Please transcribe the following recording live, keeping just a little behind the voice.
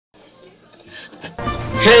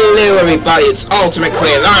everybody, it's Ultimate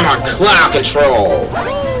Clayton. I'm on Cloud Control.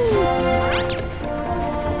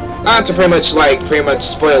 Not to pretty much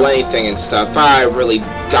spoil anything and stuff. I really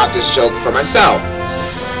got this joke for myself.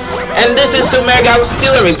 And this is Super Mario Galaxy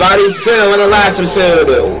 2, everybody. So in the last episode,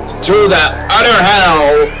 through the utter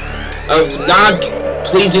hell of not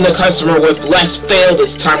pleasing the customer with less fail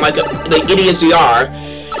this time, like the idiots we are,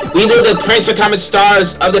 we did the Prince of Comet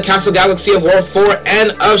Stars of the Castle Galaxy of World 4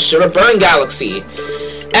 and of Sugar Burn Galaxy.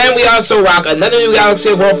 And we also rock another new galaxy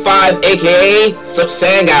of World 5, aka Slip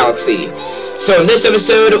Sand Galaxy. So in this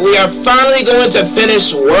episode, we are finally going to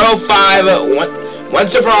finish World 5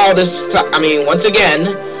 once and for all this time. I mean, once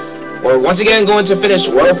again going to finish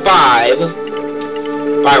World 5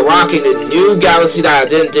 by rocking the new galaxy that I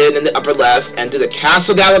did in the upper left and do the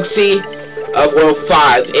Castle Galaxy of World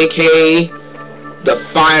 5, aka the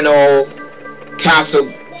final Castle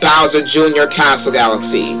Bowser Jr. Castle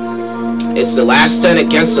Galaxy. It's the last stand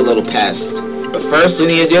against the little pest. But first we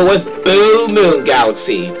need to deal with Boo Moon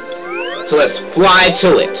Galaxy. So let's fly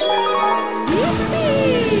to it.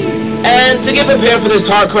 And to get prepared for this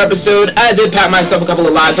hardcore episode, I did pat myself a couple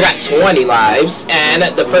of lives. I got 20 lives. And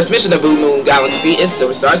the first mission of Boo Moon Galaxy is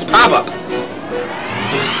Silver Star's Pop-Up.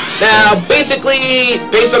 Now, basically,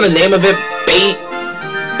 based on the name of it,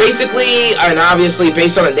 and obviously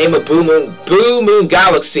based on the name of Boo Moon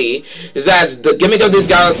Galaxy, is that the gimmick of this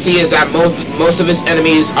galaxy is that most of its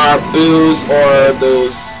enemies are Boos or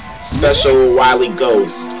those special wily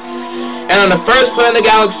ghosts. And on the first planet of the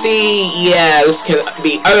galaxy, yeah, this can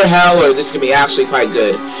be utter hell, or this can be actually quite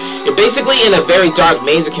good. You're basically in a very dark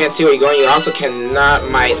maze. You can't see where you're going. You also cannot,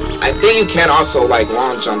 I think you can also, like,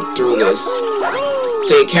 long jump through this.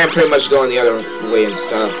 So you can't pretty much go in the other way and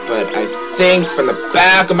stuff. But I think from the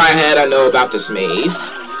back of my head, I know about this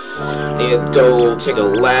maze. You go take a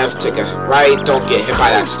left, take a right, don't get hit by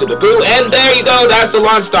that stupid Boo. And there you go, that's the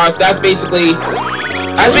launch star. So that's basically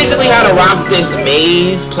how to rock this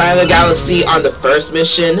maze, Planet of the Galaxy, on the first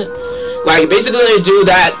mission. Like, basically they do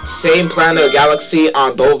that same Planet of the Galaxy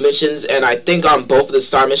on both missions, and I think on both of the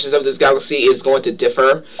star missions of this galaxy is going to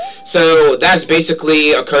differ. So that's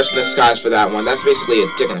basically a curse in disguise for that one. That's basically a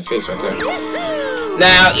dick in the face right there.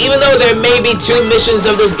 Now, even though there may be 2 missions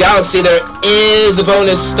of this galaxy, there is a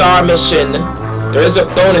bonus star mission. There is a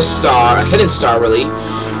bonus star, a hidden star really,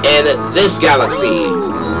 in this galaxy.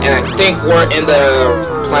 And I think we're in the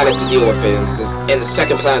planet to deal with it, in the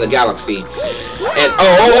second planet of the galaxy. And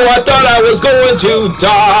oh, I thought I was going to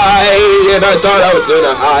die, and I thought I was going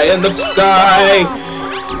to high in the sky.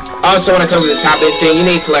 Also, when it comes to this happening thing, you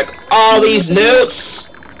need to collect all these notes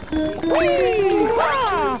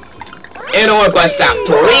in order to bust out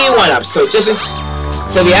 3 1-ups. So if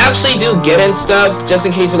you actually do get in stuff, just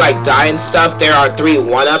in case you like die and stuff, there are 3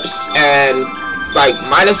 1-ups, and like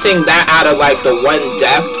minusing that out of like the 1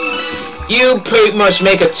 death, you pretty much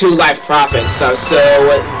make a 2 life profit and stuff. So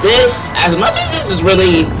this, as much as this is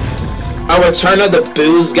really a return of the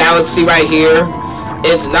Boo's Galaxy right here,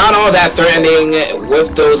 it's not all that threatening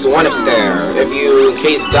with those 1-ups there. If you in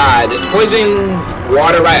case die, this poison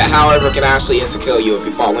water right, however, can actually insta-kill you if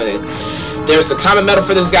you fall in it. There's a common metal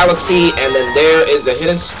for this galaxy, and then there is a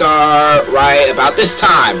hidden star right about this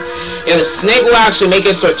time. And the snake will actually make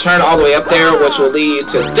its return all the way up there, which will lead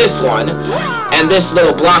to this one. And this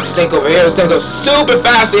little block snake over here is going to go super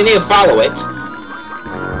fast, and you need to follow it.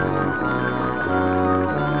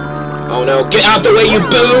 Oh no, get out the way, you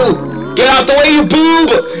Boo! Get out the way, you boob!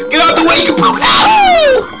 Get out the way, you boob!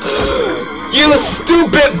 Ow! You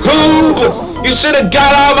stupid boob! You should have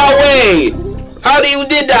got out of my way! How do you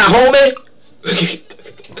did that, homie?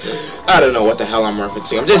 I don't know what the hell I'm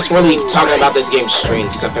referencing. I'm just really talking about this game's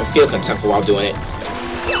strange stuff and feel contemptful while doing it.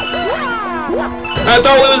 I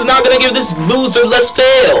thought we was not gonna give this loser less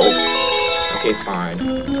fail. Okay, fine.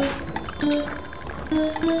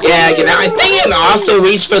 Yeah, again, I think it also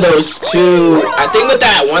reached for those 2. I think with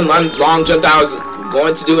that one long jump that I was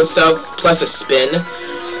going to do and stuff, plus a spin,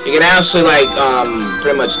 you can actually like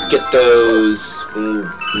pretty much get those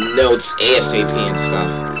notes ASAP and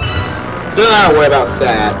stuff. So I don't worry about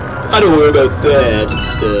that. I don't worry about that and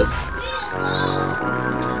stuff.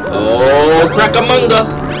 Oh, Crackamunga!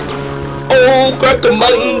 Oh,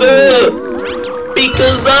 Crackamunga!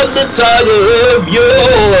 Because I'm the target of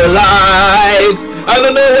your life. I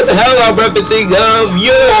don't know what the hell I'm referencing of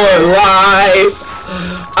your life.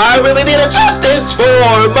 I really need to drop this for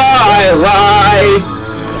my life.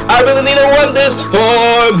 I really need to run this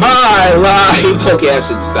for my life. Okay, I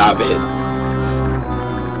should stop it.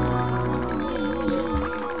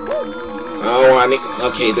 Oh, I need...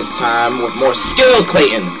 Okay, this time with more skill,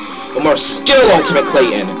 Clayton. With more skill, Ultimate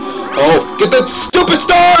Clayton. Oh, get the stupid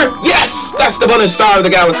star! Yes! That's Yes, the bonus star of the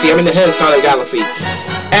galaxy. I mean the hidden star of the galaxy.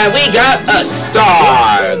 And we got a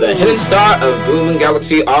star. The hidden star of Blue Moon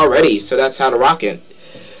Galaxy already. So that's how to rock it.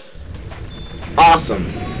 Awesome.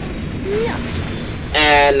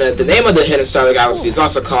 And the name of the hidden star of the galaxy is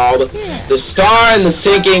also called the Star in the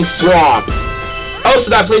Sinking Swamp. Oh,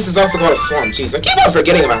 so that place is also called a swamp. Jeez, I keep on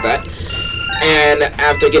forgetting about that. And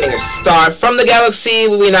after getting a star from the galaxy,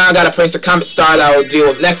 we now gotta place a comet star that will deal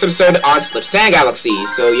with next episode on Slip Sand Galaxy.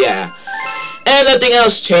 So yeah. And nothing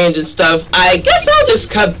else changed and stuff. I guess I'll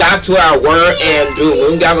just cut back to our were in Blue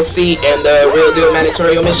Moon Galaxy and the Real Deal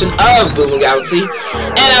Mandatory mission of Blue Moon Galaxy.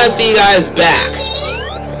 And I'll see you guys back.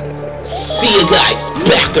 See you guys,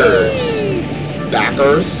 backers.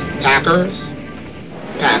 Backers? Packers?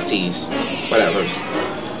 Patsies. Whatevers.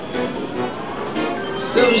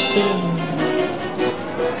 Silver Sand.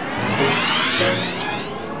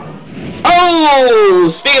 Oh!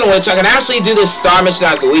 Speaking of which, I can actually do this star mission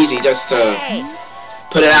as Luigi just to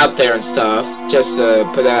put it out there and stuff.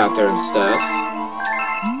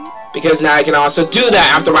 Because now I can also do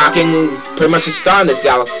that after rocking pretty much a star in this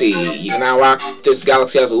galaxy. You can now rock this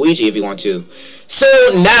galaxy as Luigi if you want to. So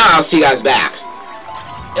now I'll see you guys back.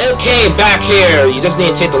 Okay, back here. You just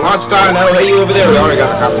need to take the launch star and I'll hit you over there. We already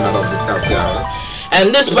got a compliment of this galaxy out.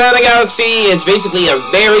 And this planet galaxy is basically a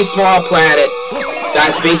very small planet.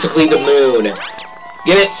 That's basically the moon.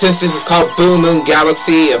 Get it? Since this is called Blue Moon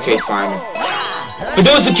Galaxy. Okay, fine. For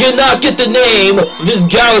those who cannot get the name of this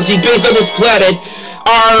galaxy based on this planet,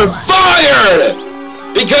 are fired!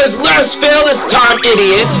 Because last fail this time,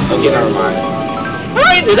 idiot! Okay, never mind. I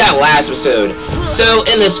already did that last episode. So,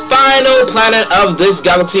 in this final planet of this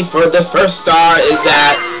galaxy for the first star is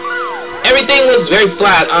that everything looks very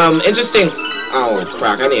flat. Interesting. Oh,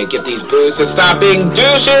 crap. I need to get these boos to stop being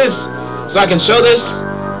douches so I can show this.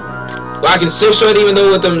 Well, I can still show it even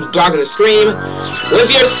though with them blocking the screen. With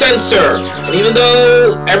your sensor. And even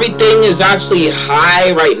though everything is actually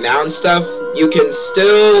high right now and stuff, you can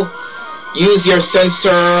still use your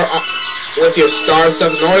sensor with your star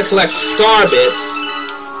stuff in order to collect star bits,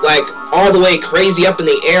 like all the way crazy up in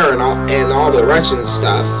the air and all directions and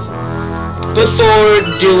stuff, before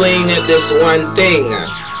doing this one thing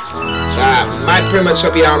that might pretty much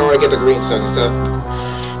help you out in order to get the green stuff and stuff.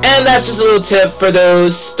 And that's just a little tip for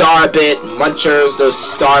those star bit munchers, those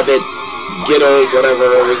star bit getters,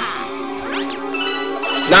 whatever's.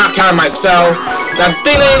 Not counting myself. The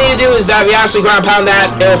thing that you need to do is that if you actually ground pound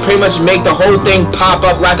that, it'll pretty much make the whole thing pop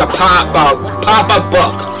up like a pop-up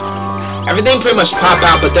book. Everything pretty much pop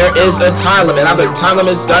out, but there is a time limit. After the time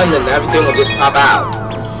limit's done, then everything will just pop out.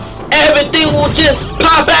 Everything will just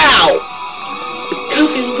pop out!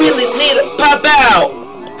 Because you really need to pop out!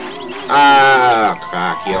 Ah,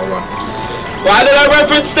 crack, yo. Why did I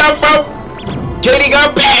reference that from Katie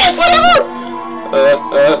Got Pants, whatever?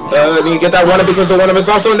 I need to get that one because the one of us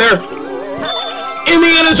also in there.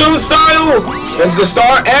 Indiana Jones style! Spins the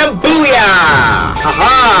star and booyah!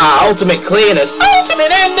 Haha! Ultimate cleanness.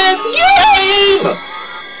 Ultimate in this game!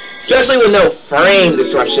 Especially with no frame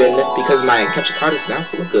disruption because my capture card is now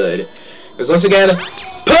full of good. Because once again,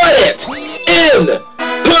 put it in the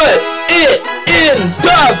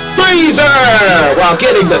freezer while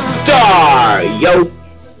getting the star, yo!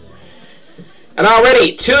 And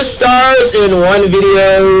already, 2 stars in one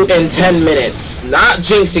video in 10 minutes. Not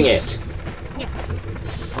jinxing it.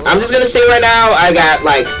 I'm just gonna say right now, I got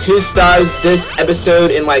like 2 stars this episode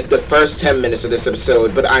in like the first 10 minutes of this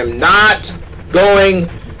episode, but I'm not going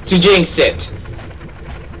to jinx it.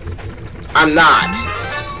 I'm not.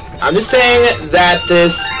 I'm just saying that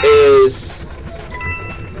this is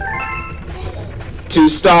 2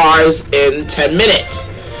 stars in 10 minutes.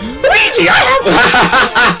 Luigi,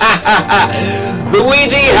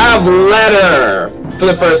 Luigi have letter for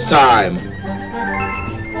the first time.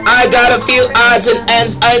 I got a few odds and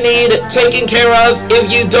ends I need taken care of.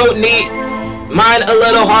 If you don't need mine a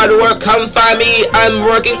little hard work, come find me. I'm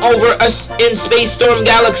working over us in Space Storm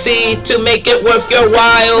Galaxy to make it worth your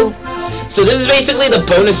while. So this is basically the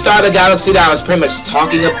bonus star of the galaxy that I was pretty much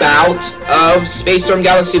talking about of Space Storm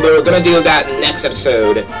Galaxy, but we're gonna deal with that next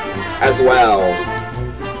episode as well.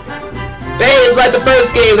 Hey, it's like the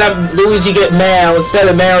first game that Luigi get mail instead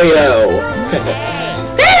of Mario.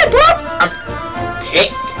 Hey, bro! Hey,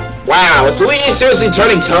 wow, is Luigi seriously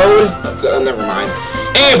turning Toad? Oh, never mind.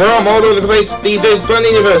 Hey, bro, I'm all over the place these days. Run the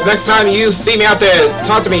universe. Next time you see me out there,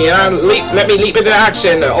 talk to me and let me leap into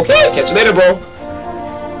action. Okay, catch you later, bro.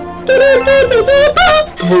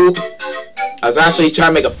 Poop. I was actually trying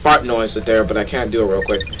to make a fart noise with there, but I can't do it real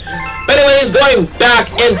quick. But anyways, going back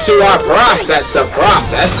into our process.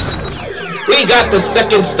 We got the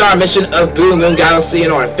second star mission of Blue Moon Galaxy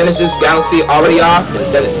in order to finish this galaxy already off,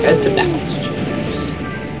 and then it's head to Bowser Jr.'s.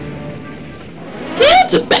 Head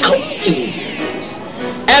to Bowser Jr.'s.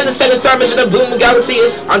 And the second star mission of Blue Moon Galaxy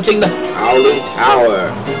is hunting the Howling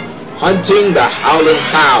Tower. Hunting the Howling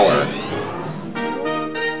Tower.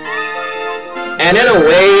 And in a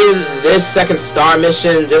way, this second star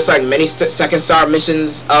mission, just like many second star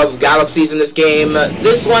missions of galaxies in this game,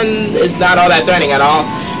 this one is not all that threatening at all.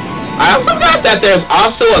 I also forgot that there's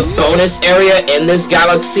also a bonus area in this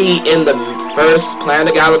galaxy in the first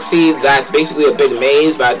Planet Galaxy that's basically a big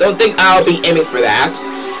maze, but I don't think I'll be aiming for that.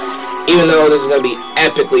 Even though this is going to be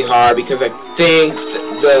epically hard, because I think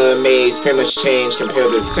the maze pretty much changed compared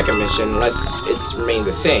to the second mission, unless it's remained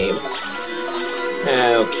the same.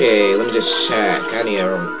 Okay, let me just check. I need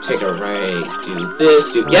to take a right, do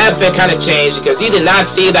this, do... Yep, it kind of changed, because you did not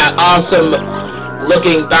see that awesome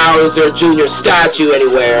looking Bowser Jr. statue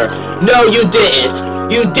anywhere. No, you didn't.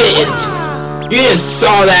 You didn't. You didn't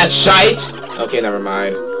saw that shite. Okay, never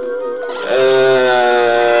mind.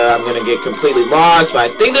 I'm gonna get completely lost, but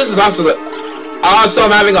I think this is also the... Also,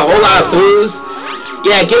 I'm having a whole lot of booze.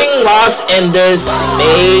 Yeah, getting lost in this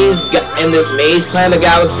maze Planet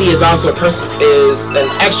Galaxy is also an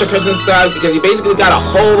extra cursing stars, because you basically got a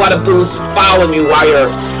whole lot of boosts following you while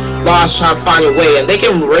you're lost trying to find your way, and they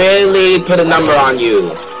can really put a number on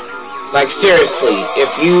you. Like, seriously,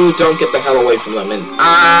 if you don't get the hell away from them. And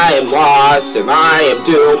I am lost, and I am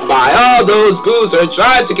doomed by all those boozers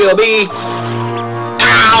trying to kill me.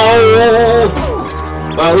 Ow!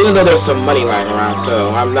 Well, even though there's some money lying around,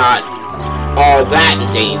 so I'm not all that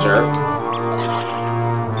in danger.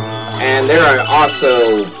 And there are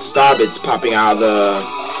also starbits popping out of the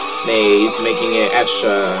maze, making it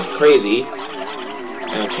extra crazy.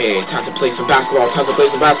 Okay, time to play some basketball, time to play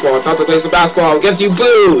some basketball, time to play some basketball against you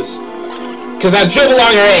boos! Cause I dribble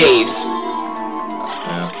on your A's!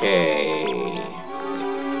 Okay.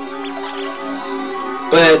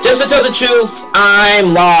 But just to tell the truth,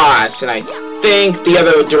 I'm lost, and I think the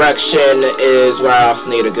other direction is where I also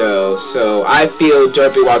need to go. So I feel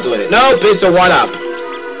derpy while doing it. Nope, it's a 1-up.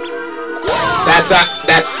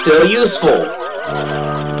 That's still useful.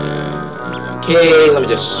 Okay, let me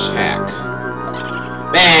just check.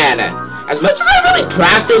 Man, as much as I really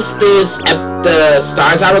practiced the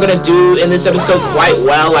stars that we're gonna do in this episode quite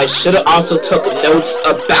well, I should have also took notes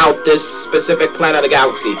about this specific planet of the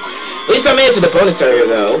galaxy. At least I made it to the bonus area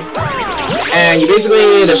though. And you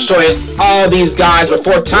basically destroy all these guys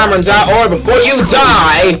before time runs out, or before you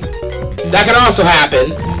die. That can also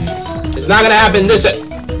happen. It's not gonna happen this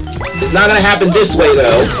way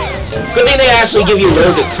though. Good thing they actually give you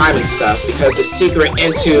loads of time and stuff, because the secret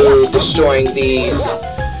into destroying these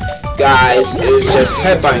guys is just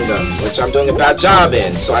headbutting them, which I'm doing a bad job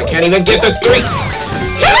in, so I can't even get the 3.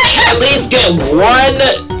 Can I at least get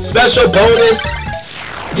one special bonus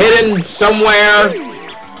hidden somewhere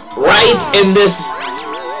right in this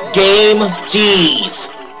game? Jeez.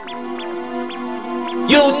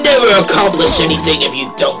 You'll never accomplish anything if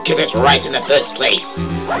you don't get it right in the first place.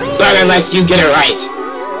 But unless you get it right,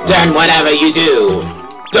 then whatever you do,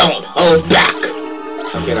 don't hold back.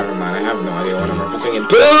 Okay, never mind. I have no idea what I'm referencing. And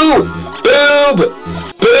boob! Boob!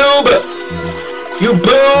 Boob! You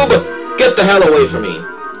boob! Get the hell away from me.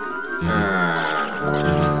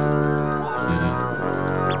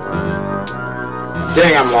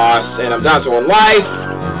 Dang, I'm lost, and I'm down to 1 life,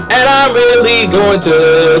 and I'm really going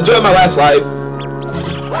to enjoy my last life.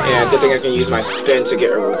 And good thing I can use my spin to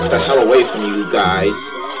get the hell away from you guys.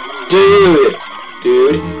 Dude!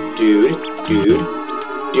 Dude! Dude! Dude!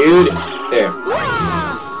 Dude! There.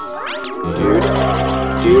 Dude!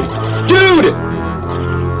 Dude! Dude!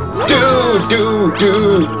 Dude! Dude!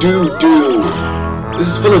 Dude! Dude! Dude! This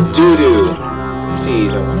is full of doo-doo.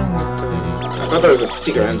 Jeez, I wonder what the... I thought there was a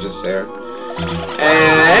secret entrance there.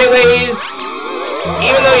 Anyways,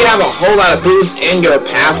 even though you have a whole lot of boosts in your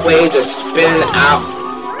pathway, just spin out.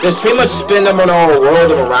 Just pretty much spin them and all, roll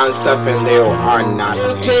them around and stuff, and they are not.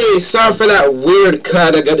 Okay, sorry for that weird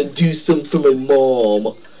cut. I gotta do something for my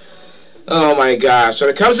mom. Oh my gosh. When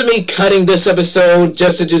it comes to me cutting this episode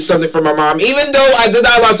just to do something for my mom, even though I did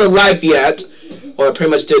not lose a life yet, well, I pretty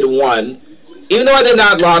much did 1. Even though I did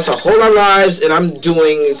not lose a whole lot of lives, and I'm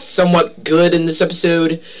doing somewhat good in this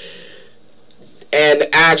episode, and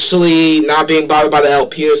actually not being bothered by the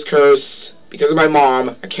LPS curse because of my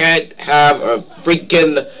mom, I can't have a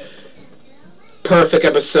freaking perfect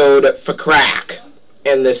episode for crack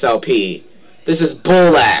in this LP. This is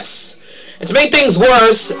bull ass. And to make things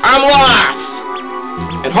worse, I'm lost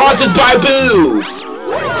and haunted by booze.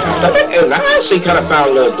 And I actually kind of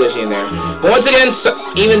found a little glitchy in there. But once again, so,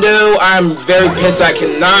 even though I'm very pissed I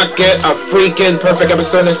cannot get a freaking perfect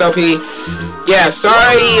episode in this LP, yeah,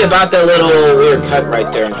 sorry about that little weird cut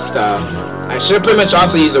right there and stuff. I should have pretty much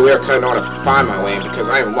also used a weird cut in order to find my way because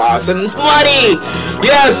I am lost. And money!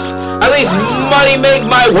 Yes! At least money make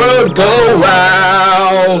my world go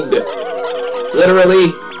round!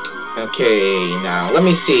 Literally. Okay, now let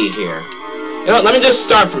me see here. You know what, let me just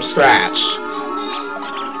start from scratch.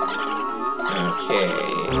 Okay,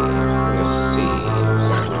 let's see. Is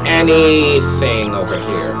there anything over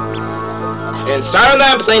here? And sorry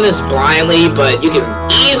that I'm playing this blindly, but you can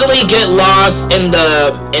easily get lost in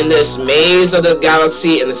this maze of the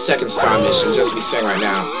galaxy in the second star mission, just to be saying right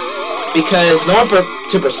now. Because in order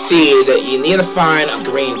to proceed, you need to find a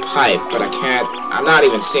green pipe, but I'm not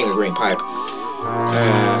even seeing a green pipe.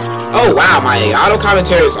 Oh wow, my auto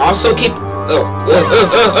commentaries also keep. I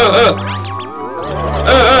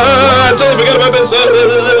totally forgot about this.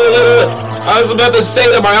 I was about to say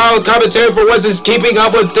that my auto commentary for once is keeping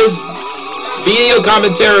up with this video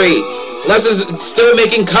commentary, unless it's still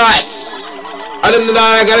making cuts. Other than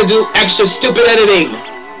that, I gotta do extra stupid editing.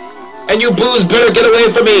 And you boobs better get away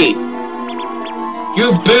from me.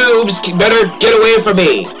 You boobs better get away from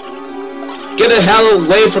me. Get the hell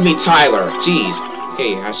away from me, Tyler. Jeez.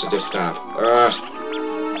 Okay, I should just stop.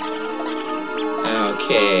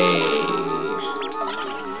 Okay.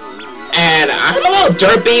 And I'm a little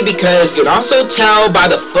derpy because you can also tell by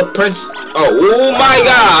the footprints. Oh my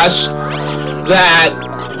gosh! That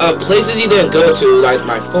of places you didn't go to, like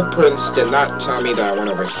my footprints did not tell me that I went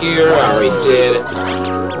over here. I already did.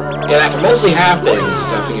 Yeah, that can mostly happen and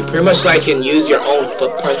stuff. And you pretty much like can use your own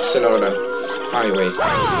footprints in order to find your way.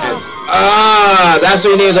 And that's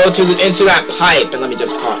where you need to go to into that pipe. And let me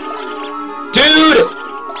just pause. Dude,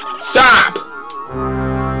 stop!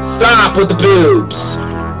 Stop with the boobs.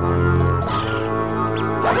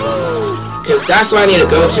 Because that's what I need to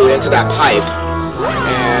go to into that pipe.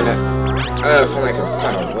 And if only I can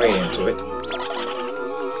find a way into it.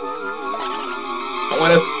 I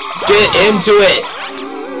want to get into it.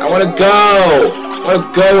 I want to go. I want to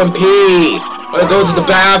go and pee. I want to go to the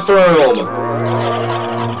bathroom.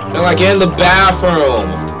 I'm like in the bathroom.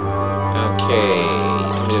 Okay,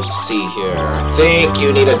 let me just see here. I think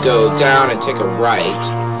you need to go down and take a right.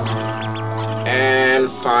 And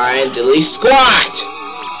find Dilly Squat.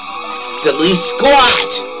 Dilly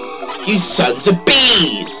Squat. You sons of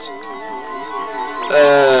bees.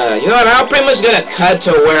 You know what, I'm pretty much gonna cut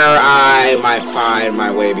to where I might find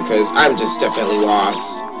my way because I'm just definitely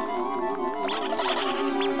lost.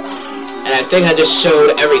 And I think I just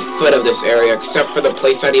showed every foot of this area except for the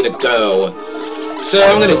place I need to go. So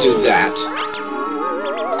I'm gonna do that.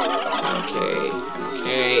 Okay,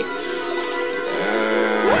 okay.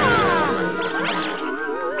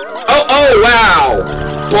 Oh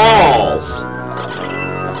wow! Balls!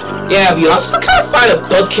 Yeah, you also kind of find a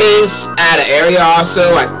bookcase at an area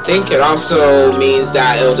also. I think it also means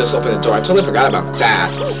that it'll just open the door. I totally forgot about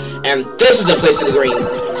that. And this is the place to the green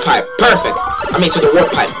pipe. Perfect. I mean to the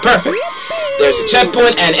warp pipe. Perfect. There's a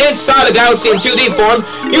checkpoint, and inside the galaxy in 2D form,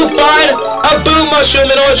 you find a Boom Mushroom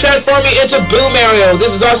in order to transform you into Boom Mario.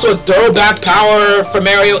 This is also a throwback power for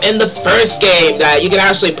Mario in the first game that you can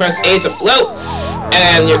actually press A to float,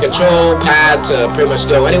 and your control pad to pretty much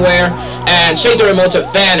go anywhere, and shake the remote to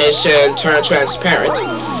vanish and turn transparent,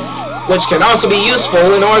 which can also be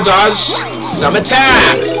useful in order to dodge some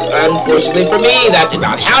attacks. Unfortunately for me, that did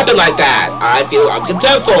not happen like that. I feel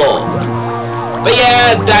uncontentful. But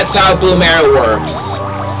yeah, that's how Boom Mario works.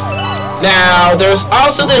 Now, there's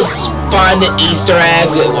also this fun Easter egg.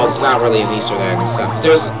 Well, it's not really an Easter egg and stuff.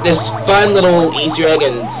 There's this fun little Easter egg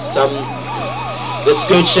in some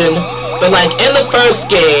description. But like in the first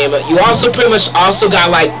game, you also pretty much also got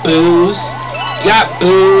like boos. You got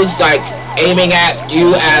boos like aiming at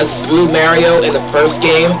you as Boo Mario in the first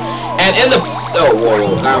game. And in the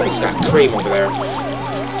whoa, I almost got cream over there.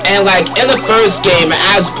 And like in the first game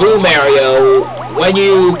as Boo Mario, when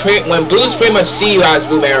Boos pretty much see you as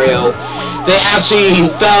Boo Mario, they actually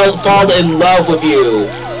fall in love with you.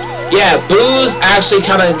 Yeah, Boos actually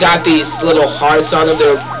kind of got these little hearts on them.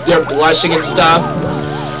 They're blushing and stuff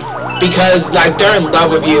because like they're in love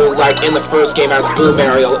with you. Like in the first game as Boo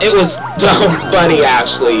Mario, it was dumb funny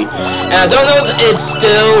actually. And I don't know if it's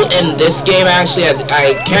still in this game actually.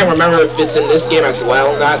 I can't remember if it's in this game as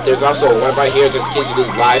well or not. There's also a one right here just in case you lose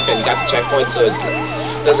life and got the checkpoint, so it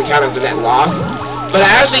doesn't count as a net loss. But I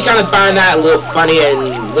actually kind of find that a little funny and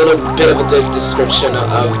a little bit of a good description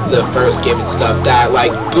of the first game and stuff. That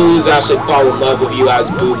like Boos actually fall in love with you as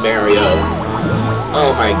Boo Mario.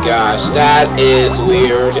 Oh my gosh, that is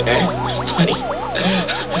weird and funny.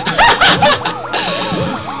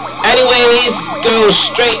 anyways, go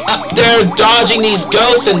straight up there, dodging these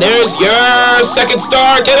ghosts, and there's your second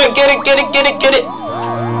star. Get it, get it, get it, get it, get it.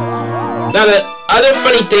 Now, the other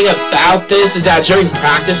funny thing about this is that during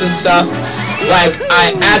practice and stuff, like,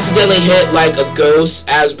 I accidentally hit, like, a ghost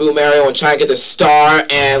as Boo Mario and trying to get the star,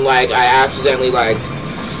 and, like, I accidentally, like,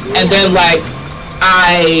 and then, like,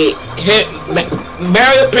 I hit,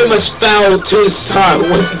 Mario pretty much fell to the star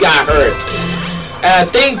once he got hurt. And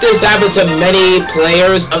I think this happened to many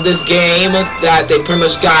players of this game, that they pretty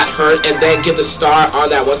much got hurt and then get the star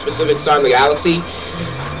on that one specific star in the galaxy.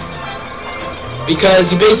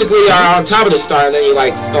 Because you basically are on top of the star and then you,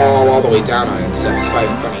 like, fall all the way down on it and stuff. It's quite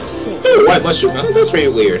funny. Ooh, white mushroom. Oh, that's pretty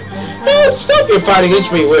weird. The stuff you're fighting is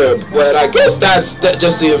pretty weird, but I guess that's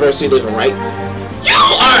just the universe we live in, right? You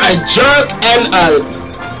are a jerk and a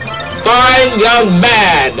fine young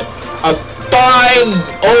man. A fine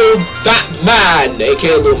old fat man,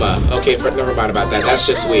 aka Luma. Okay, never mind about that. That's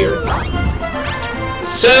just weird.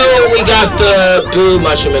 So we got the Boo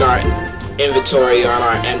mushroom in our inventory on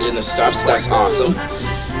our engine and stuff, so that's awesome.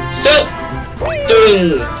 So,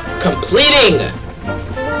 completing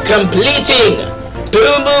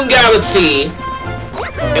Boo Moon Galaxy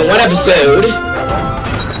in one episode,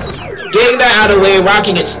 getting that out of the way,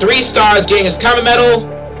 rocking its 3 stars, getting its comet medal.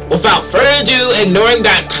 Without further ado, ignoring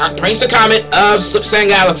that Prancer Comet of Slip Sand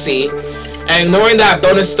Galaxy, and ignoring that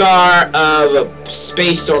bonus star of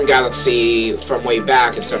Space Storm Galaxy from way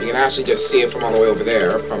back and stuff. You can actually just see it from all the way over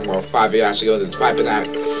there, from World 5. You actually go to the pipe and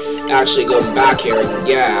actually go back here, and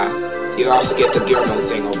yeah, you also get the gear mode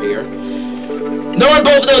thing over here. Knowing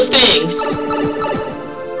both of those things,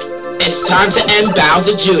 it's time to end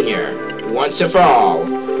Bowser Jr. once and for all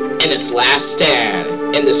in his last stand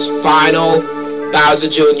in this final Bowser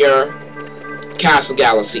Jr. Castle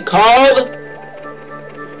Galaxy called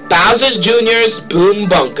Bowser Jr.'s Boom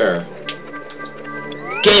Bunker.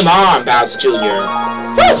 Game on, Bowser Jr.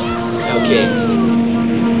 Woo! Okay.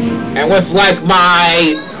 And with, like,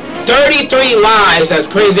 my 33 lives, as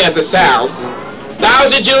crazy as it sounds,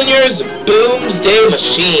 Bowser Jr.'s Boomsday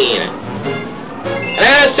Machine. And I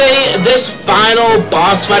gotta say, this final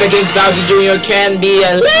boss fight against Bowser Jr. can be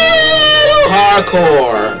a little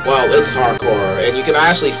hardcore. Well, it's hardcore, and you can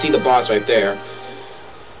actually see the boss right there.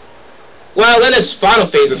 Well, then its final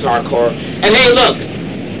phase is hardcore. And hey, look!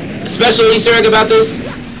 Special Easter egg about this.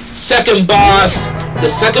 Second boss, the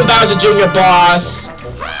second Bowser Jr. boss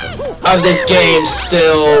of this game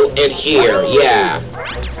still in here, yeah.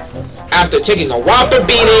 After taking a whopper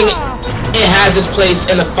beating, it has its place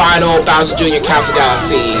in the final Bowser Jr. Castle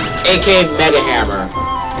Galaxy, aka Mega Hammer.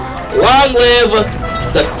 Long live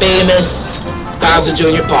the famous Bowser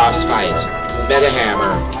Jr. boss fight, Mega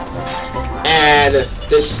Hammer. And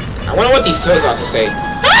this, I wonder what these toes also say.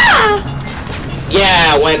 Ah!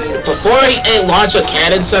 Yeah, before it launched a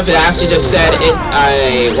cannon stuff, it actually just said it.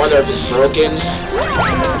 I wonder if it's broken,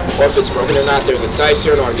 or if it's broken or not. There's a dice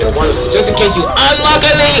here, and I want to get a 1, so just in case you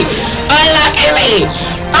unluckily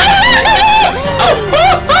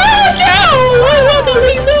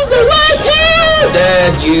lose a life here,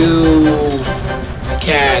 then you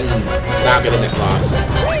can not get a net loss.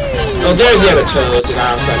 Oh, there's the other toads, and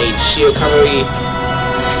I also need shield recovery.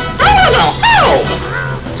 I don't know how.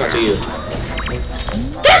 Talk to you.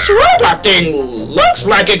 This robot thing looks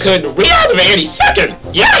like it could reactivate any second.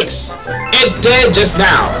 Yikes! It did just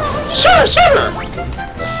now. Sure.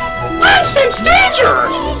 I sense danger.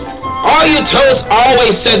 All you toads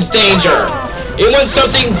always sense danger. Even when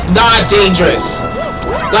something's not dangerous.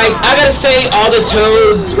 Like, I gotta say, all the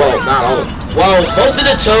toads, well, not all of them. Well, most of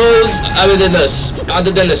the toads, other than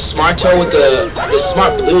the smart toad with the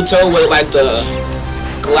smart blue toad with, like, the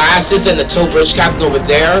glasses and the toad bridge captain over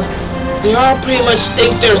there, they all pretty much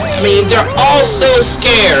think they're all so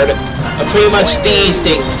scared of pretty much these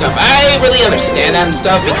things and stuff. I didn't really understand that and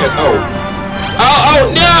stuff because, oh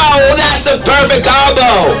no, that's the perfect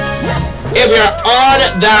combo! If you're on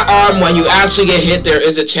that arm when you actually get hit, there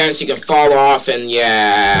is a chance you can fall off, and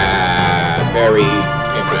yeah, very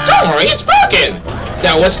painful. Don't worry, it's broken!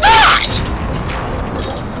 No, it's not!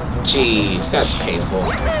 Jeez, that's painful.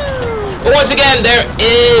 But once again, there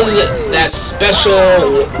is that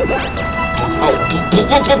special... Oh,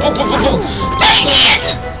 dang it!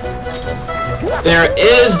 There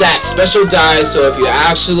is that special die, so if you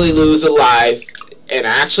actually lose a life and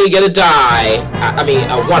actually get a die, a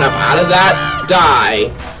 1-up out of that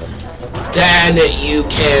die, then you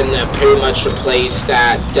can pretty much replace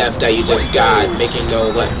that death that you just got, making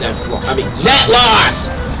no net loss!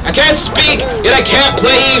 I can't speak, yet I can't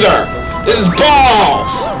play either! This is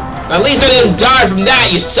balls! At least I didn't die from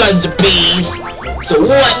that, you sons of bees! So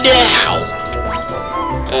what now?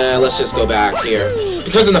 Let's just go back here.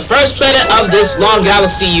 Because in the first planet of this long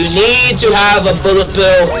galaxy, you need to have a bullet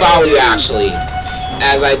bill follow you, actually.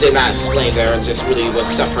 As I did not explain there, and just really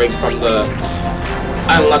was suffering from the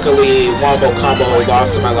unluckily wombo combo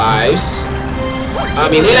loss of my lives.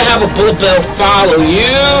 You need to have a bullet bill follow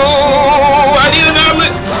you. I need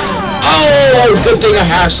another. Oh, good thing I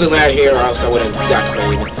actually landed here, or else I wouldn't got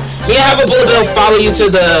claimed. You need to have a bullet bill follow you to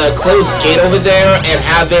the closed gate over there and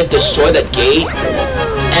have it destroy the gate.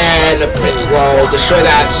 And, well, destroy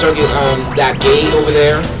that circuit, that gate over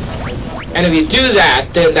there. And if you do that,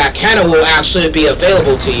 then that cannon will actually be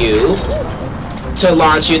available to you to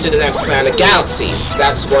launch you to the next planet galaxy. So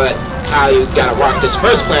that's how you gotta rock this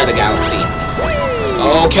first planet galaxy.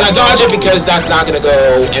 Oh, can I dodge it? Because that's not gonna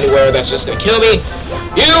go anywhere. That's just gonna kill me.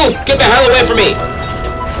 You get the hell away from me.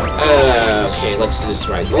 Okay, let's do this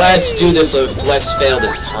right. Let's do this. Let's fail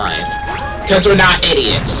this time, because we're not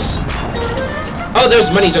idiots. Oh,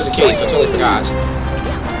 there's money just in case. I totally forgot.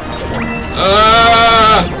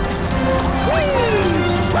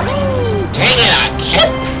 Dang it, I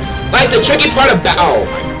can't. Like, the tricky part about... Oh,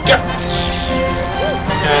 my God.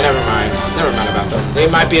 Never mind. Never mind about them.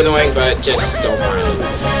 They might be annoying, but just don't mind them.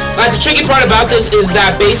 Like, the tricky part about this is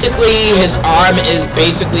that basically his arm is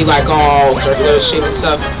basically, like, all circular shape and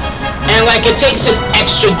stuff. And, like, it takes an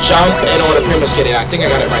extra jump in order to pretty much get it. I think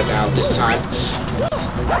I got it right now this time.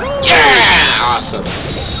 Yeah! Awesome.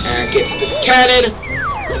 And get to this cannon.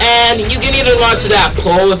 And you can either launch to that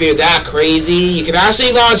pole if you're that crazy. You can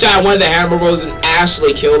actually launch at one of the hammer rolls and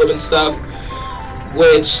actually kill them and stuff,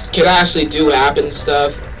 which can actually do happen and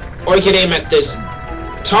stuff. Or you can aim at this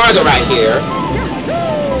target right here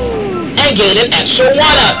and gain an extra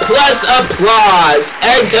 1-up plus applause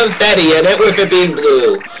and confetti in it, with it being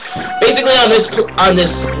blue. Basically, on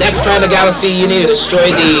this next planet galaxy, you need to destroy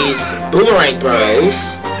these boomerang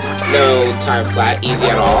bros. No time flat, easy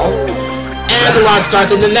at all. And the launch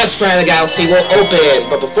starts, and the next planet galaxy will open.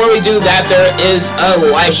 But before we do that, there is a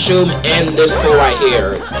live stream in this pool right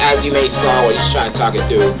here, as you may saw when he's trying to talk it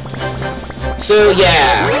through. So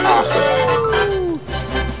yeah, awesome.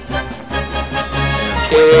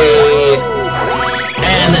 Okay.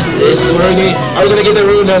 And this is where we need. Are we gonna get the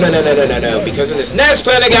room? No. Because in this next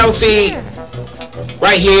planet galaxy,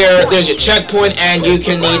 right here, there's your checkpoint, and you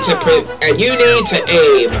need to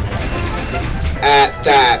aim at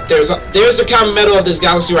that. There's a common metal of this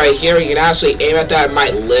galaxy right here. You can actually aim at that. It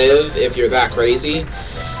might live if you're that crazy.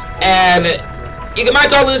 And you might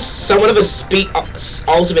call this somewhat of a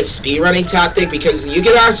ultimate speedrunning tactic, because you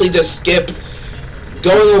can actually just skip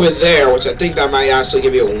going over there, which I think that might actually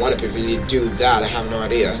give you a 1-up if you do that. I have no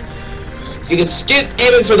idea. You can skip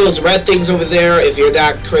aiming for those red things over there if you're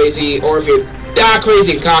that crazy, or if you're that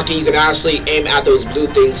crazy and cocky, you can actually aim at those blue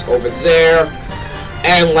things over there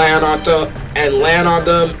and land on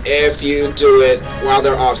them if you do it while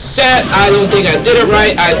they're offset. I don't think I did it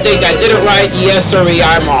right. I think I did it right. Yes, sirree,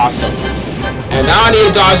 I'm awesome. And now I need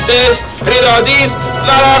to dodge this. I need to dodge these.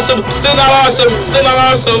 Not awesome. Still not awesome. Still not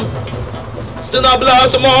awesome. Still not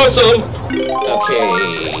blossom awesome.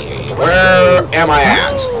 Okay, where am I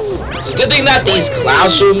at? It's a good thing that these cloud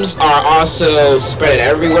shrooms are also spread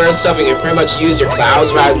everywhere and stuff. You can pretty much use your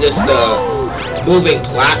clouds rather than just the moving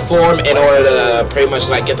platform in order to pretty much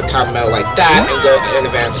like get the common metal like that and go and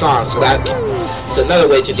advance on. So that's another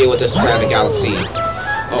way to deal with this planet galaxy.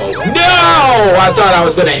 Oh no! I thought I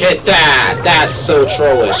was gonna hit that. That's so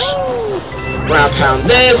trollish. Ground pound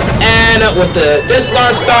this, and with this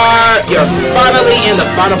launch star, you're finally in the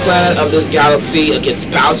final planet of this galaxy against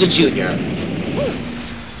Bowser Jr.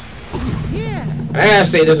 I gotta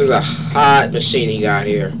say, this is a hot machine he got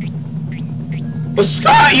here. But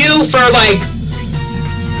screw you for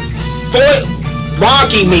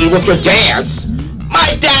mocking me with your dance.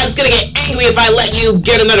 My dad's gonna get angry if I let you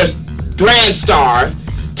get another Grand Star.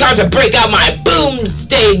 Time to break out my boom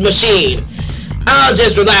stage machine. I'll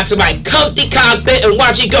just relax in my comfy cockpit and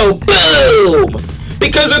watch it go boom!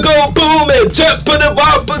 Because it go boom and jump and the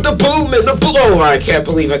boom and the boom. Oh, I can't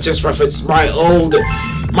believe I just referenced my own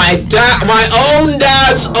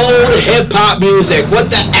dad's old hip-hop music. What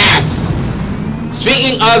the F?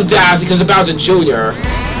 Speaking of dads, because of Bowser Jr.,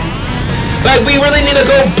 like, we really need to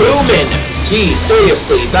go booming. Geez,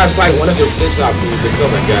 seriously, that's like one of his hip-hop music. Oh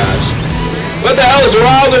my gosh. What the hell is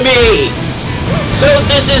wrong with me? So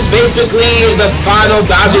this is basically the final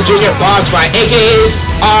Bowser Jr. boss fight, aka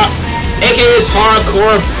his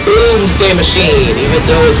hardcore boomsday machine, even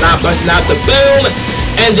though it's not busting out the boom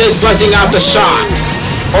and just busting out the shocks,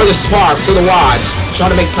 or the sparks, or the watts. I'm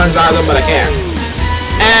trying to make puns out of them, but I can't.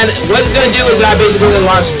 And what it's gonna do is I basically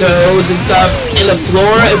launch those and stuff in the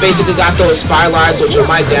floor, and basically got those fire lines which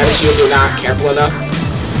might damage you if you're not careful enough.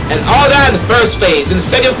 And all that in the first phase. In the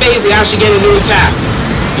second phase, he actually get a new attack.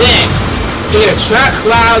 This. He can attract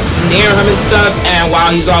clouds near him and stuff, and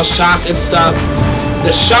while he's all shocked and stuff,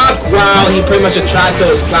 the shock while he pretty much attracts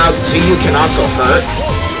those clouds to you can also hurt.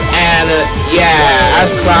 And yeah,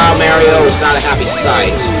 as Cloud Mario is not a happy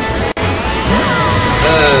sight.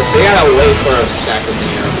 So you gotta wait for a second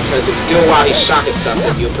here, because if you do it while he's shocking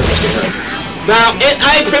something, you'll pretty much get hurt. Now,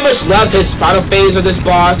 I pretty much love his final phase of this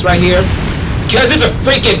boss right here, because it's a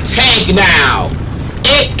freaking tank now.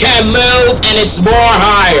 It can move, and it's more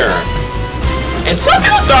higher. And some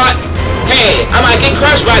people thought, hey, I might get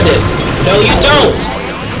crushed by this. No, you don't.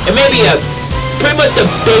 It may be pretty much the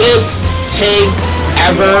biggest tank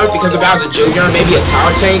ever because of Bowser Jr., maybe a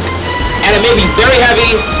tower tank, and it may be very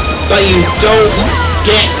heavy, but you don't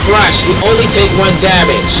get crushed. You only take 1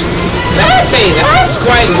 damage. And I gotta say, that's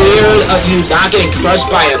quite weird of you not getting crushed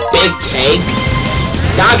by a big tank,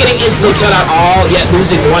 not getting instantly killed at all, yet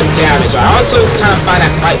losing 1 damage. I also kind of find that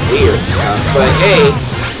quite weird, but hey,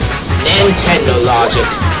 Nintendo logic.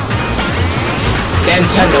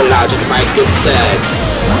 Nintendo logic, my good sirs.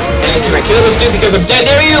 And can I kill this dude because I'm dead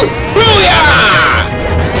near you? Booyah!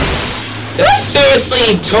 Did I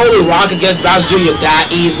seriously totally rock against Bowser Jr. that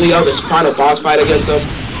easily on this final boss fight against him?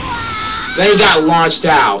 Then he got launched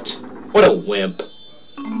out. What a wimp.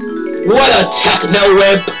 What a techno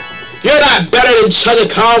wimp. You're not better than Chugga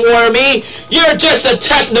Khan or me. You're just a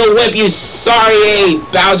techno wimp, you sorry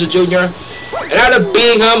Bowser Jr. And after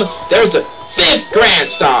beating him, there's the 5th Grand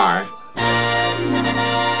Star.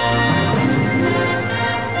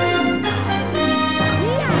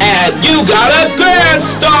 And you got a Grand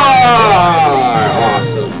Star!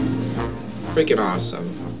 Awesome. Freaking awesome.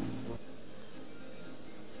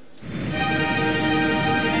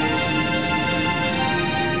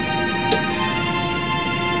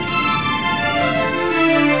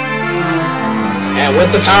 And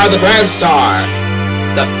with the power of the Grand Star,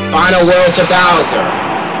 the final world to Bowser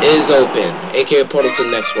is open. AKA portal to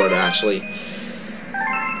the next world, actually.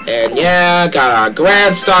 And yeah, got our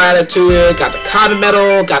Grand Star added to it, got the Comet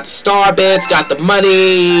Medal, got the Star Bits, got the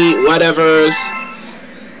money, whatevers.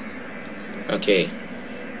 Okay.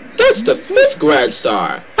 That's the 5th Grand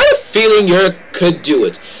Star. I had a feeling you could do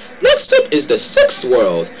it. Next up is the 6th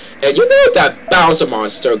world. And you know that Bowser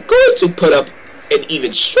monster going to put up an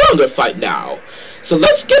even stronger fight now. So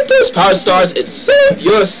let's get those power stars and save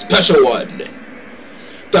your special one.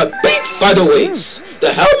 The big fight awaits.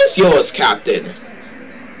 The helm is yours, Captain.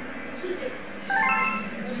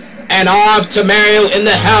 And off to Mario in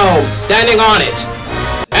the helm, standing on it.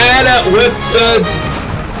 And with the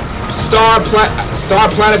star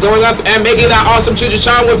planet going up and making that awesome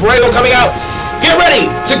choo-choo-chan with Rainbow coming out. Get ready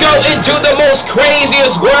to go into the most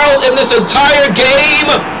craziest world in this entire game.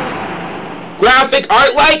 Graphic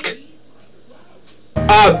art like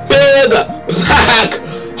a big black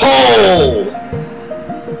hole.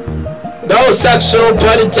 No sexual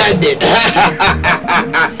pun intended.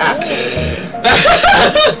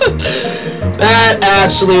 That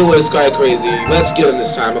actually was quite crazy. Let's get him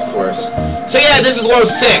this time, of course. So yeah, this is World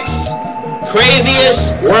 6.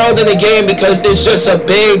 Craziest world in the game because it's just a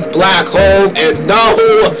big black hole and no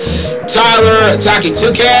Tyler attacking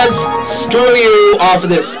toucans. Screw you off of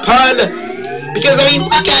this pun. Because, I mean,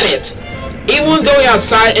 look at it. Even when going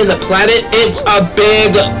outside in the planet, it's a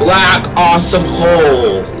big, black, awesome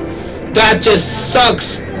hole that just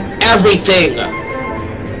sucks everything.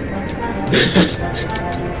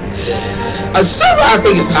 I'm still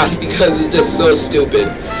laughing about it because it's just so stupid.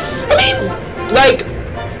 I mean, like,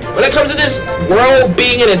 when it comes to this world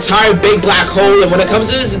being an entire big black hole, and when it comes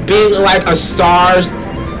to this being like a star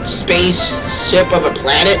spaceship of a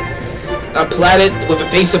planet with a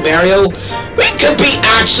face of Mario, we could be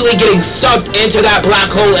actually getting sucked into that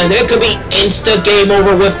black hole, and it could be insta game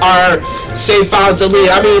over with our save files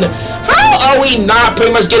deleted. I mean, how are we not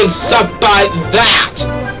pretty much getting sucked by that?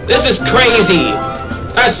 This is crazy.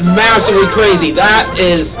 That's massively crazy. That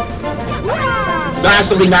is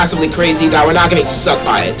massively crazy that we're not getting sucked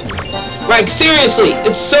by it. Like, seriously,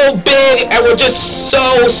 it's so big and we're just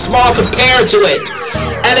so small compared to it.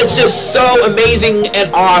 And it's just so amazing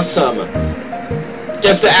and awesome.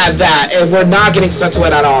 Just to add that, and we're not getting sucked to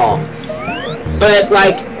it at all. But,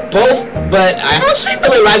 like, but I actually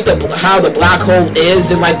really like how the black hole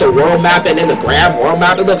is in, like, the world map and in the grand world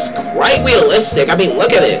map. It looks quite realistic. I mean,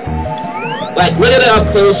 look at it. Like, look at it up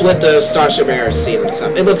close with the Starship Air scene and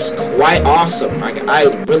stuff. It looks quite awesome. I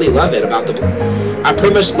really love it about I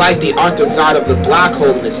pretty much like the art design of the black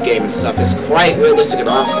hole in this game and stuff. It's quite realistic and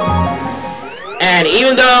awesome. And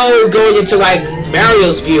even though going into like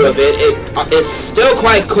Mario's view of it, it's still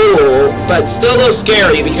quite cool, but still a little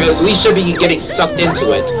scary because we should be getting sucked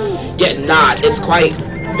into it. Yet not. It's quite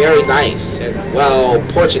very nice and well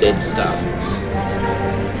portraited and stuff.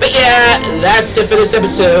 But yeah, that's it for this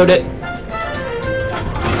episode.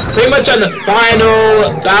 Pretty much on the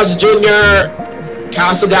final Bowser Jr.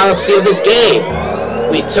 Castle Galaxy of this game.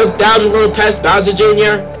 We took down the little pest Bowser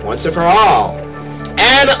Jr. once and for all.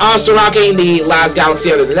 And also rocking the last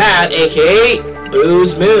galaxy other than that, aka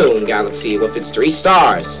Boo's Moon Galaxy with its 3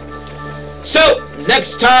 stars. So,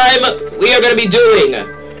 next time, we are going to be doing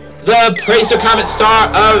the Pracer Comet Star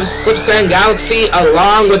of Slipsand Galaxy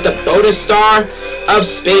along with the bonus star of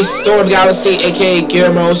Space Storm Galaxy, aka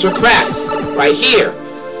Guillermo's Request, right here.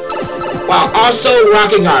 While also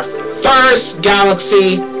rocking our first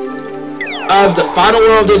galaxy of the final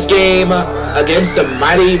world of this game against the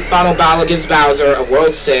mighty final battle against Bowser of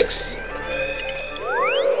World 6,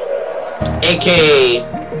 aka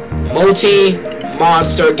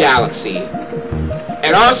Multi-Monster Galaxy.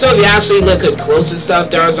 And also, if you actually look at close and stuff,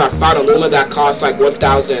 there is our final Luma that costs like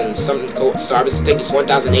 1,000 something stars. I think it's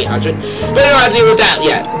 1,800. But I don't have to deal with that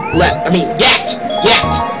yet.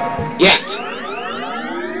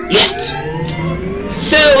 Yet.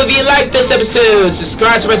 So, if you like this episode,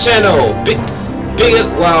 subscribe to my channel.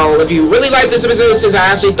 Well, if you really like this episode, since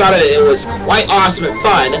I actually thought it was quite awesome and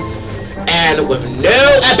fun, and with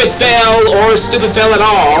no epic fail or stupid fail at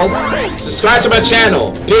all, subscribe to my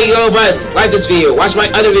channel. Big yellow button. Like this video. Watch my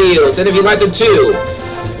other videos, and if you like them too,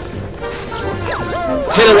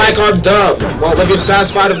 hit a like on them. Well, if you're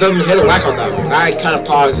satisfied with them, hit a like on them. And I kind of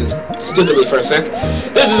paused stupidly for a sec.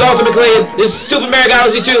 This is Ultimate Clayton. This is Super Mario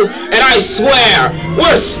Galaxy 2, and I swear,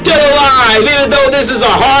 we're still alive, even though this is a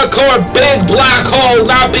hardcore big black hole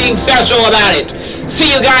not being sexual about it.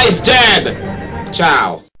 See you guys then.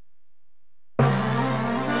 Ciao.